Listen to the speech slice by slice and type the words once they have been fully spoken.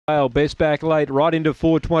Best back late, right into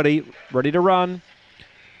 420, ready to run.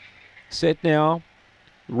 Set now,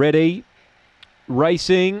 ready.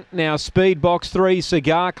 Racing now, speed box 3.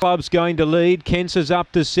 Cigar Club's going to lead. Kensa's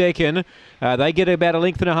up to second. They get about a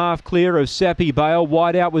length and a half clear of Sappy Bale.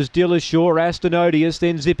 Wide out was Dillashaw, Astonodius,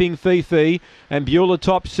 then zipping Fifi and Beulah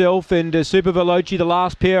Top Self and Super Veloci. The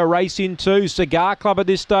last pair race in 2. Cigar Club at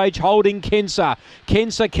this stage holding Kensa.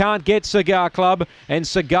 Kensa can't get Cigar Club and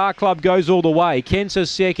Cigar Club goes all the way. Kensa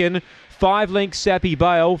second, 5 lengths Sappy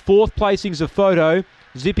Bale. 4th placing's a photo.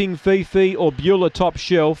 Zipping Fifi or Beulah Top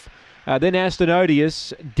Shelf. Then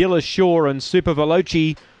Astonodius, Dillashaw and Super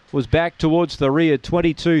Veloci was back towards the rear.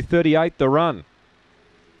 22.38 the run.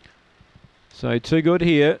 So too good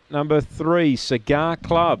here. Number 3, Cigar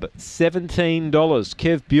Club, $17.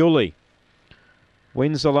 Kev Bewley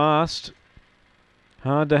wins the last.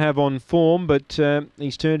 Hard to have on form, but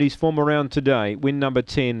he's turned his form around today. Win number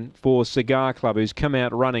 10 for Cigar Club, who's come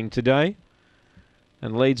out running today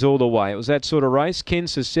and leads all the way. It was that sort of race.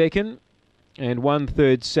 Kensa second. And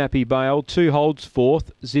 1/3 Sappy Bale, 2 holds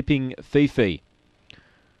 4th, Zipping Fifi.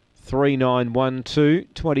 3.912,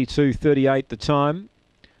 22.38 the time.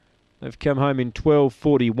 They've come home in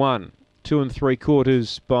 12.41. 2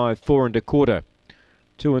 3/4 by 4 1/4.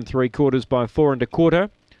 2 3/4 by 4 1/4.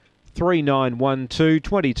 3.912,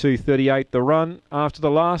 22.38 the run after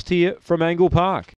the last here from Angle Park.